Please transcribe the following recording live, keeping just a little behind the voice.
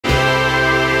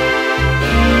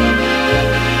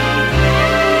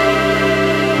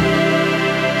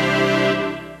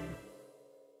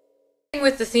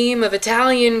Keeping with the theme of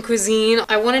Italian cuisine,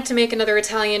 I wanted to make another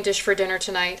Italian dish for dinner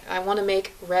tonight. I want to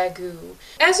make ragu.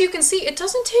 As you can see, it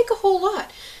doesn't take a whole lot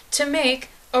to make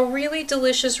a really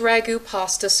delicious ragu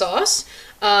pasta sauce.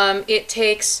 It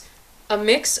takes a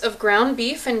mix of ground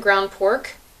beef and ground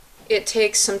pork. It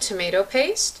takes some tomato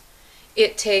paste.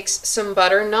 It takes some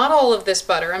butter, not all of this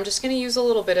butter, I'm just going to use a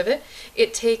little bit of it.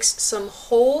 It takes some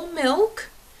whole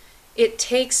milk. It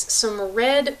takes some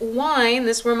red wine,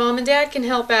 this is where Mom and Dad can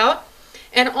help out.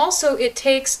 And also it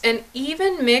takes an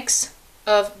even mix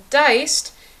of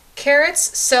diced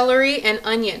carrots, celery, and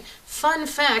onion. Fun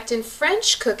fact, in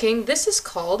French cooking, this is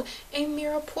called a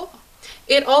mirepoix.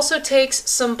 It also takes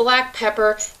some black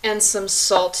pepper and some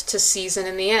salt to season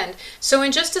in the end. So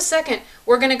in just a second,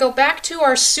 we're going to go back to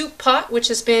our soup pot, which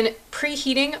has been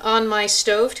preheating on my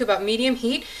stove to about medium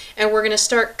heat, and we're going to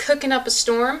start cooking up a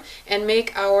storm and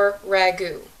make our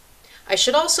ragu. I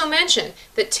should also mention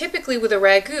that typically with a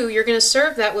ragu, you're going to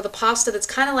serve that with a pasta that's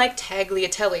kind of like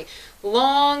tagliatelle.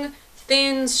 Long,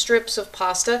 thin strips of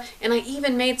pasta, and I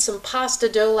even made some pasta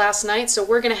dough last night, so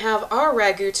we're going to have our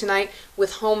ragu tonight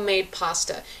with homemade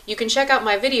pasta. You can check out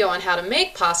my video on how to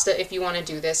make pasta if you want to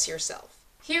do this yourself.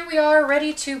 Here we are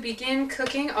ready to begin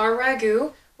cooking our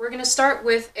ragu. We're going to start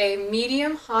with a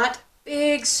medium hot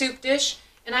big soup dish,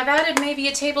 and I've added maybe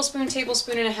a tablespoon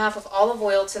and a half of olive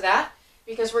oil to that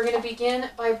because we're going to begin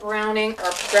by browning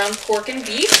our ground pork and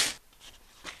beef.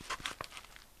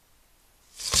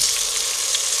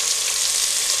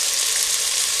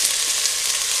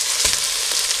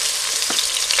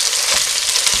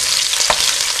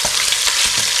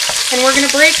 And we're going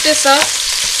to break this up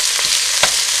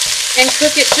and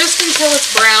cook it just until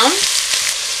it's brown.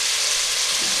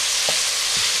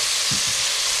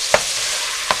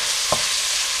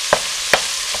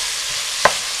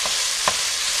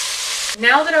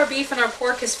 Now that our beef and our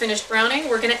pork is finished browning,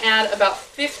 we're going to add about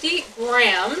 50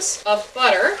 grams of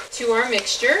butter to our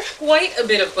mixture. Quite a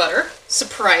bit of butter,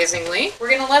 surprisingly. We're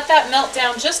going to let that melt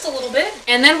down just a little bit,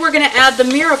 and then we're going to add the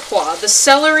mirepoix, the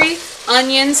celery,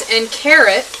 onions, and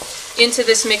carrot into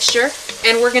this mixture,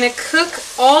 and we're going to cook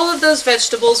all of those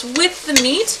vegetables with the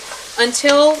meat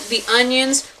until the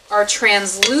onions are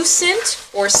translucent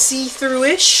or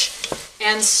see-through-ish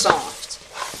and soft.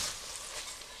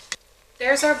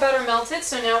 There's our butter melted,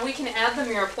 so now we can add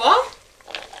the mirepoix.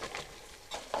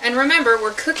 And remember,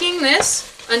 we're cooking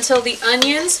this until the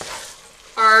onions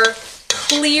are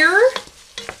clear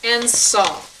and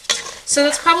soft. So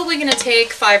that's probably going to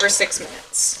take 5 or 6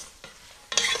 minutes.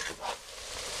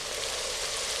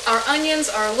 Our onions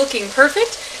are looking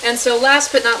perfect, and so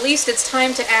last but not least, it's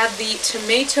time to add the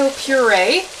tomato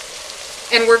puree,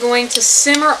 and we're going to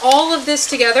simmer all of this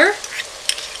together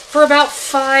for about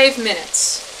 5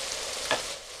 minutes.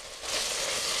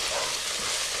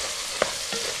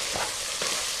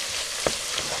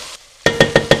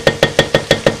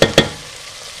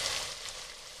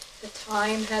 The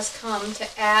time has come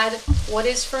to add what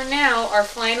is for now our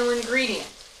final ingredient.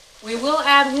 We will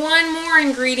add one more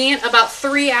ingredient about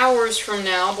 3 hours from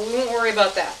now, but we won't worry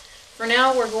about that. For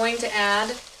now, we're going to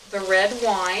add the red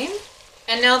wine.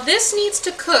 And now this needs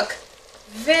to cook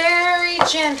very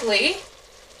gently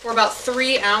for about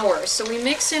 3 hours. So we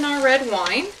mix in our red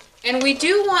wine, and we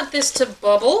do want this to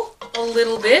bubble a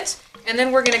little bit, and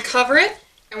then we're going to cover it,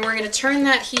 and we're going to turn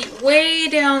that heat way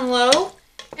down low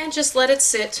and just let it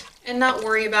sit and not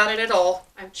worry about it at all.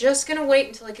 I'm just going to wait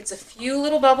until it gets a few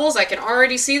little bubbles. I can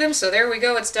already see them, so there we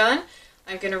go, it's done.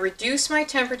 I'm going to reduce my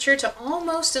temperature to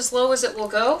almost as low as it will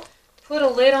go, put a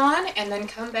lid on, and then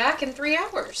come back in 3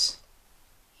 hours.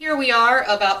 Here we are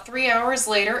about 3 hours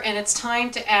later, and it's time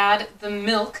to add the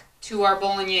milk to our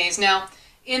bolognese. Now,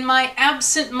 in my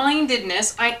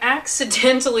absent-mindedness, I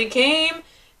accidentally came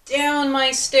down my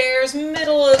stairs,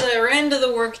 middle of the end of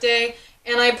the workday,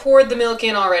 and I poured the milk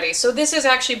in already. So this is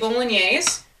actually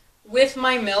bolognese with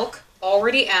my milk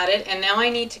already added, and now I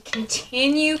need to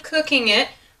continue cooking it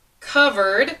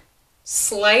covered,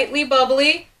 slightly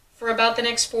bubbly, for about the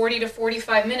next 40 to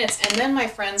 45 minutes, and then, my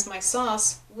friends, my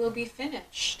sauce will be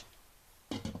finished.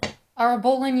 Our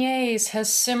bolognese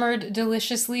has simmered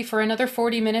deliciously for another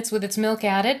 40 minutes with its milk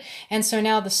added, and so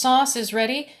now the sauce is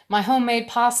ready. My homemade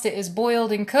pasta is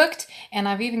boiled and cooked, and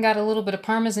I've even got a little bit of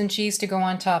Parmesan cheese to go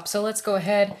on top. So let's go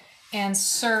ahead and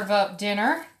serve up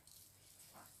dinner.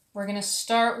 We're going to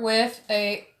start with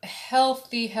a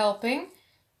healthy helping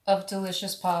of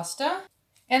delicious pasta.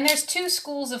 And there's two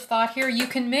schools of thought here. You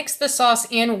can mix the sauce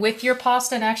in with your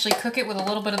pasta and actually cook it with a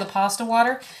little bit of the pasta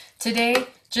water. Today,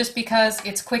 just because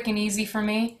it's quick and easy for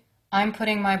me, I'm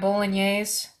putting my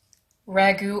bolognese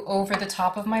ragu over the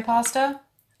top of my pasta.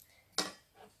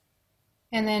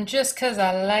 And then just because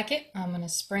I like it, I'm going to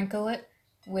sprinkle it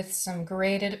with some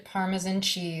grated Parmesan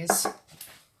cheese.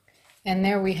 And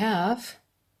there we have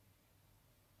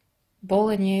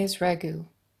Bolognaise ragu.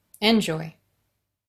 Enjoy.